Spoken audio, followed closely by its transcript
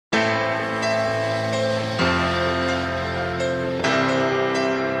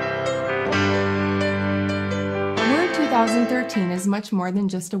2013 is much more than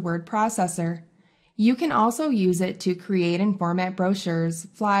just a word processor. You can also use it to create and format brochures,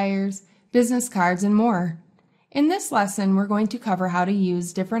 flyers, business cards, and more. In this lesson, we're going to cover how to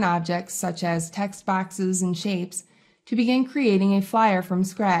use different objects such as text boxes and shapes to begin creating a flyer from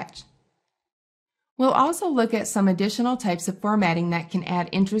scratch. We'll also look at some additional types of formatting that can add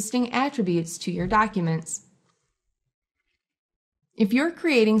interesting attributes to your documents. If you're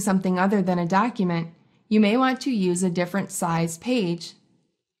creating something other than a document, you may want to use a different size page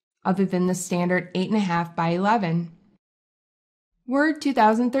other than the standard 8.5 by 11. Word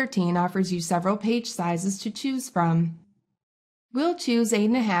 2013 offers you several page sizes to choose from. We'll choose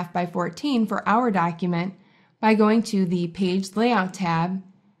 8.5 by 14 for our document by going to the Page Layout tab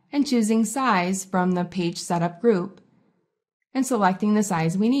and choosing Size from the Page Setup group and selecting the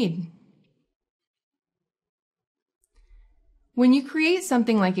size we need. When you create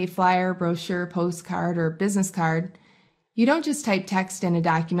something like a flyer, brochure, postcard, or business card, you don't just type text in a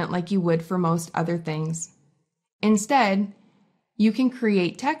document like you would for most other things. Instead, you can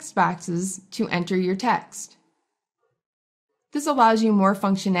create text boxes to enter your text. This allows you more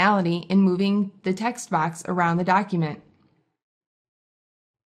functionality in moving the text box around the document.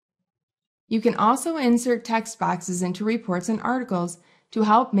 You can also insert text boxes into reports and articles to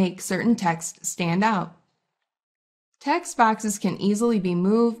help make certain text stand out. Text boxes can easily be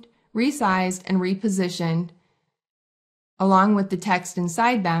moved, resized, and repositioned, along with the text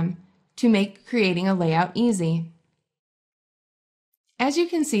inside them, to make creating a layout easy. As you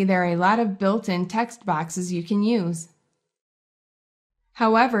can see, there are a lot of built-in text boxes you can use.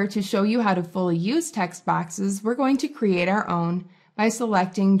 However, to show you how to fully use text boxes, we're going to create our own by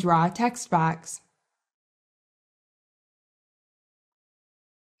selecting Draw Text Box.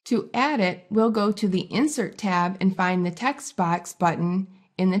 To add it, we'll go to the Insert tab and find the Text Box button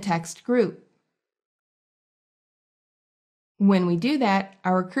in the text group. When we do that,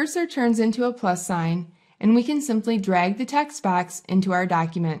 our cursor turns into a plus sign, and we can simply drag the text box into our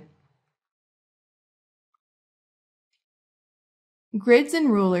document. Grids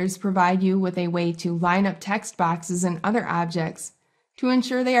and rulers provide you with a way to line up text boxes and other objects to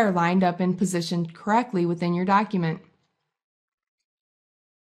ensure they are lined up and positioned correctly within your document.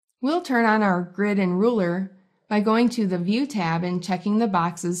 We'll turn on our grid and ruler by going to the View tab and checking the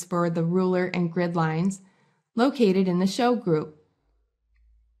boxes for the ruler and grid lines located in the Show group.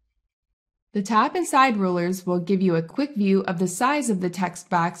 The top and side rulers will give you a quick view of the size of the text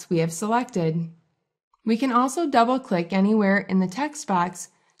box we have selected. We can also double-click anywhere in the text box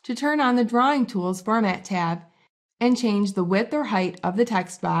to turn on the Drawing Tools Format tab and change the width or height of the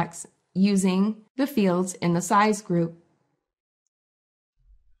text box using the fields in the Size group.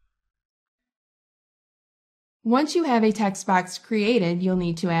 Once you have a text box created, you'll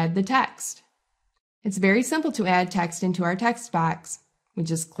need to add the text. It's very simple to add text into our text box. We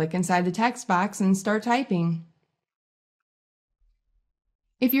just click inside the text box and start typing.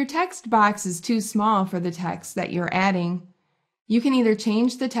 If your text box is too small for the text that you're adding, you can either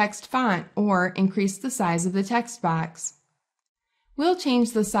change the text font or increase the size of the text box. We'll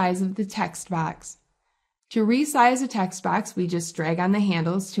change the size of the text box. To resize a text box, we just drag on the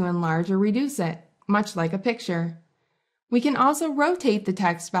handles to enlarge or reduce it, much like a picture. We can also rotate the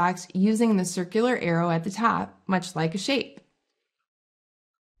text box using the circular arrow at the top, much like a shape.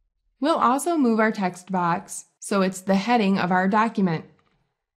 We'll also move our text box so it's the heading of our document.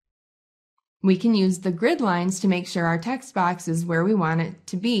 We can use the grid lines to make sure our text box is where we want it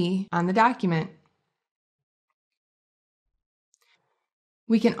to be on the document.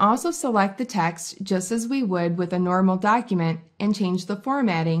 We can also select the text just as we would with a normal document and change the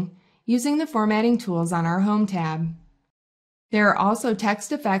formatting using the formatting tools on our Home tab. There are also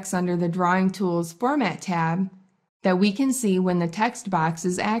text effects under the Drawing Tools Format tab that we can see when the text box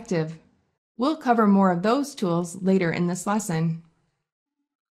is active. We'll cover more of those tools later in this lesson.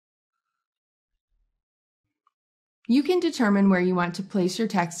 You can determine where you want to place your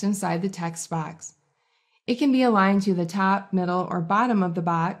text inside the text box. It can be aligned to the top, middle, or bottom of the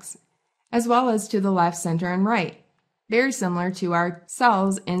box, as well as to the left, center, and right, very similar to our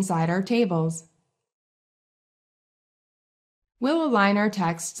cells inside our tables. We'll align our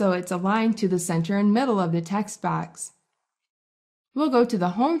text so it's aligned to the center and middle of the text box. We'll go to the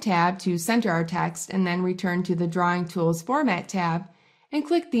Home tab to center our text and then return to the Drawing Tools Format tab and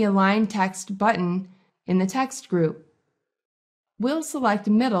click the Align Text button in the text group. We'll select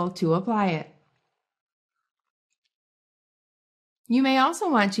Middle to apply it. You may also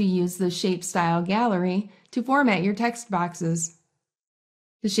want to use the Shape Style Gallery to format your text boxes.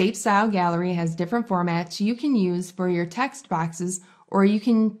 The Shape Style Gallery has different formats you can use for your text boxes or you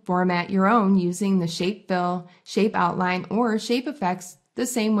can format your own using the shape fill, shape outline, or shape effects the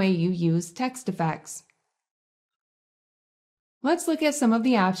same way you use text effects. Let's look at some of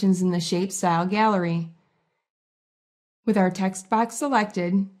the options in the Shape Style gallery. With our text box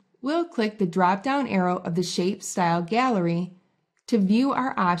selected, we'll click the drop-down arrow of the Shape Style gallery to view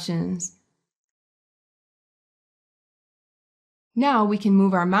our options. Now we can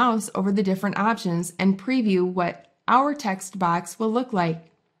move our mouse over the different options and preview what our text box will look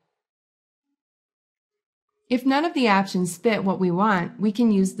like. If none of the options fit what we want, we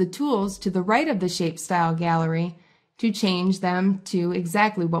can use the tools to the right of the Shape Style gallery to change them to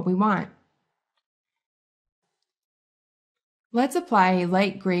exactly what we want. Let's apply a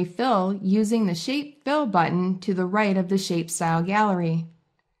light gray fill using the Shape Fill button to the right of the Shape Style gallery.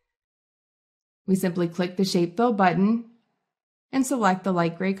 We simply click the Shape Fill button and select the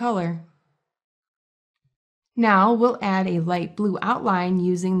light gray color. Now we'll add a light blue outline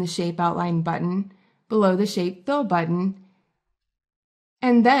using the Shape Outline button below the Shape Fill button,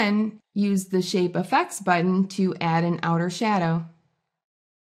 and then use the Shape Effects button to add an outer shadow.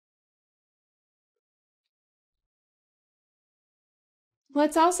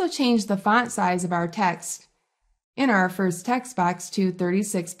 Let's also change the font size of our text in our first text box to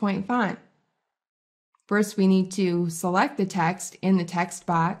 36-point font. First, we need to select the text in the text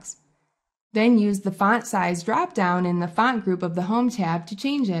box, then use the font size drop-down in the font group of the Home tab to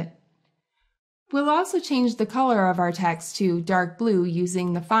change it. We'll also change the color of our text to dark blue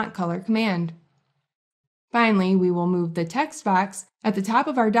using the font color command. Finally, we will move the text box at the top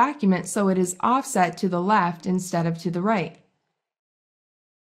of our document so it is offset to the left instead of to the right.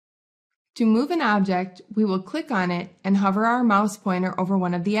 To move an object, we will click on it and hover our mouse pointer over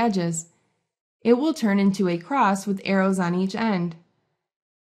one of the edges. It will turn into a cross with arrows on each end.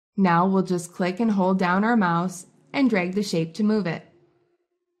 Now we'll just click and hold down our mouse and drag the shape to move it.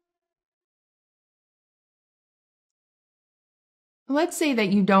 Let's say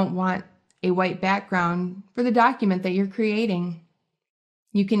that you don't want a white background for the document that you're creating.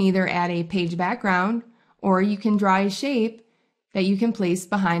 You can either add a page background, or you can draw a shape that you can place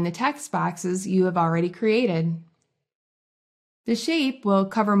behind the text boxes you have already created. The shape will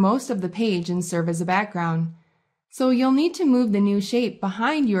cover most of the page and serve as a background, so you'll need to move the new shape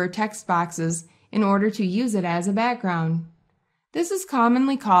behind your text boxes in order to use it as a background. This is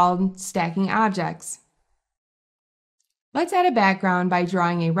commonly called stacking objects. Let's add a background by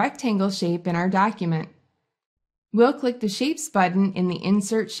drawing a rectangle shape in our document. We'll click the Shapes button in the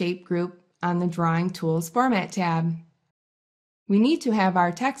Insert Shape group on the Drawing Tools Format tab. We need to have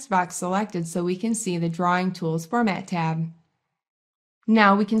our text box selected so we can see the Drawing Tools Format tab.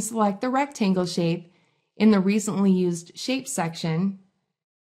 Now we can select the rectangle shape in the Recently Used Shapes section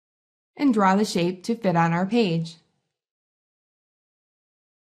and draw the shape to fit on our page.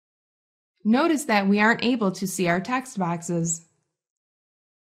 Notice that we aren't able to see our text boxes.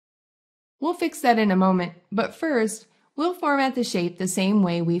 We'll fix that in a moment, but first, we'll format the shape the same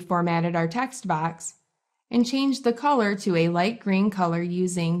way we formatted our text box and change the color to a light green color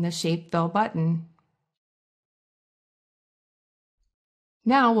using the Shape Fill button.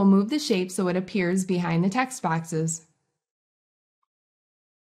 Now we'll move the shape so it appears behind the text boxes.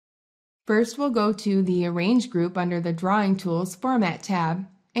 First, we'll go to the Arrange group under the Drawing Tools Format tab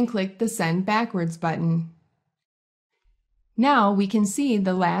and click the Send Backwards button. Now we can see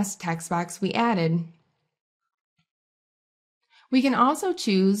the last text box we added. We can also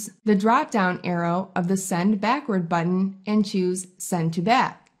choose the drop-down arrow of the Send Backward button and choose Send to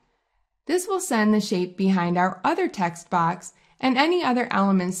Back. This will send the shape behind our other text box and any other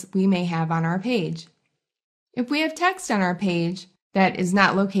elements we may have on our page. If we have text on our page that is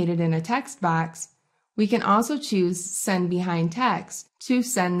not located in a text box, we can also choose Send Behind Text to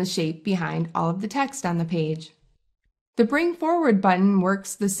send the shape behind all of the text on the page. The Bring Forward button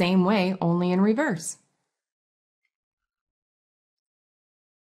works the same way, only in reverse.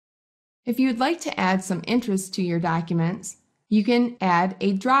 If you'd like to add some interest to your documents, you can add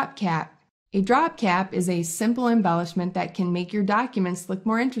a drop cap. A drop cap is a simple embellishment that can make your documents look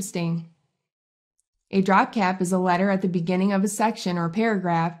more interesting. A drop cap is a letter at the beginning of a section or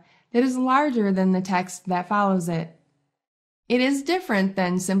paragraph that is larger than the text that follows it. It is different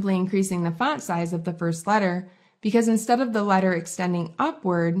than simply increasing the font size of the first letter, because instead of the letter extending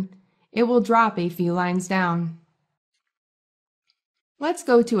upward, it will drop a few lines down. Let's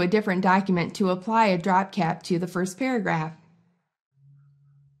go to a different document to apply a drop cap to the first paragraph.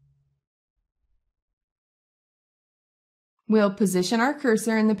 We'll position our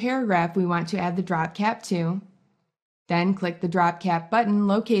cursor in the paragraph we want to add the drop cap to. Then click the Drop Cap button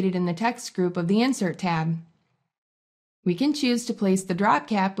located in the text group of the Insert tab. We can choose to place the drop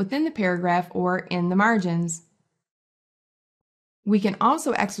cap within the paragraph or in the margins. We can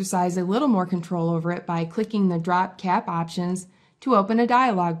also exercise a little more control over it by clicking the drop cap options to open a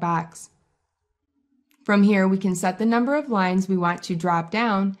dialog box. From here, we can set the number of lines we want to drop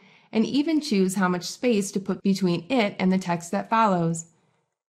down and even choose how much space to put between it and the text that follows.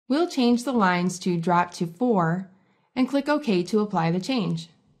 We'll change the lines to drop to 4 and click OK to apply the change.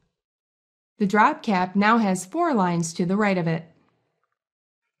 The drop cap now has 4 lines to the right of it.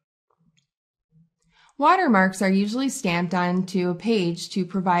 Watermarks are usually stamped onto a page to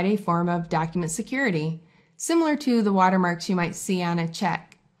provide a form of document security, similar to the watermarks you might see on a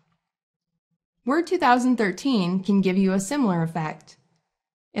check. Word 2013 can give you a similar effect.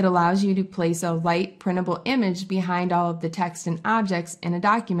 It allows you to place a light printable image behind all of the text and objects in a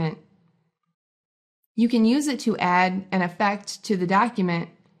document. You can use it to add an effect to the document,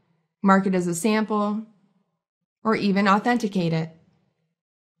 mark it as a sample, or even authenticate it.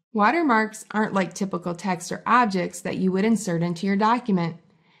 Watermarks aren't like typical text or objects that you would insert into your document.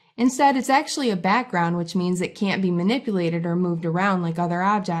 Instead, it's actually a background, which means it can't be manipulated or moved around like other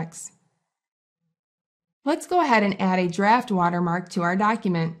objects. Let's go ahead and add a draft watermark to our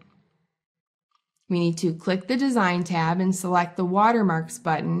document. We need to click the Design tab and select the Watermarks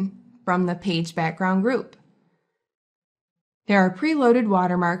button from the Page Background group. There are preloaded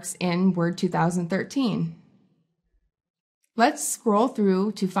watermarks in Word 2013. Let's scroll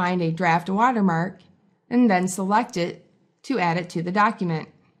through to find a draft watermark and then select it to add it to the document.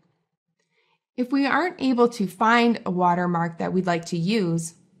 If we aren't able to find a watermark that we'd like to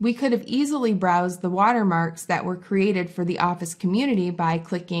use, we could have easily browsed the watermarks that were created for the Office community by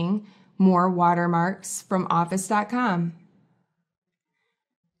clicking More Watermarks from Office.com.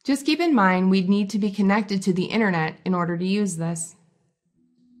 Just keep in mind we'd need to be connected to the internet in order to use this.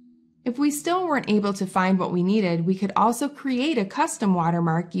 If we still weren't able to find what we needed, we could also create a custom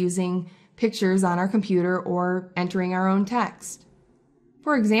watermark using pictures on our computer or entering our own text.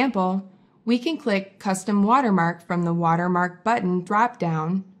 For example, we can click Custom Watermark from the Watermark button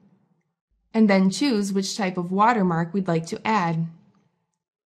drop-down and then choose which type of watermark we'd like to add.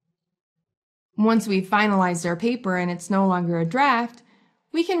 Once we've finalized our paper and it's no longer a draft,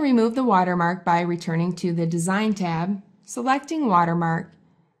 we can remove the watermark by returning to the Design tab, selecting Watermark,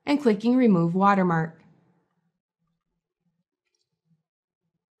 and clicking Remove Watermark.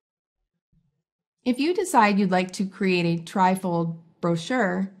 If you decide you'd like to create a Trifold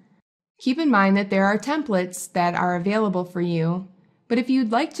brochure, keep in mind that there are templates that are available for you, but if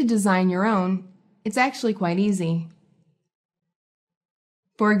you'd like to design your own, it's actually quite easy.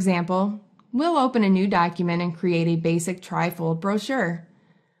 For example, we'll open a new document and create a basic Trifold brochure.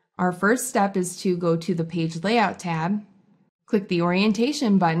 Our first step is to go to the Page Layout tab, click the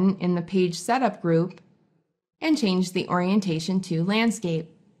Orientation button in the Page Setup group, and change the orientation to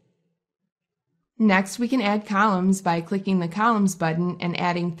Landscape. Next, we can add columns by clicking the Columns button and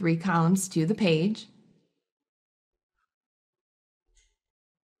adding 3 columns to the page.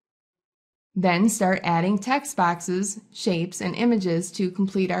 Then start adding text boxes, shapes, and images to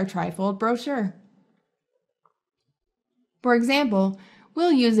complete our Trifold brochure. For example,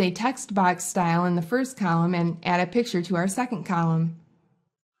 we'll use a text box style in the first column and add a picture to our second column.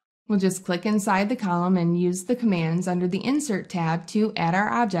 We'll just click inside the column and use the commands under the Insert tab to add our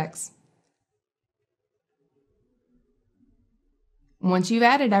objects. Once we've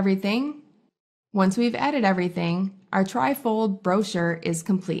added everything, our Trifold brochure is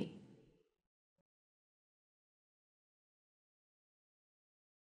complete.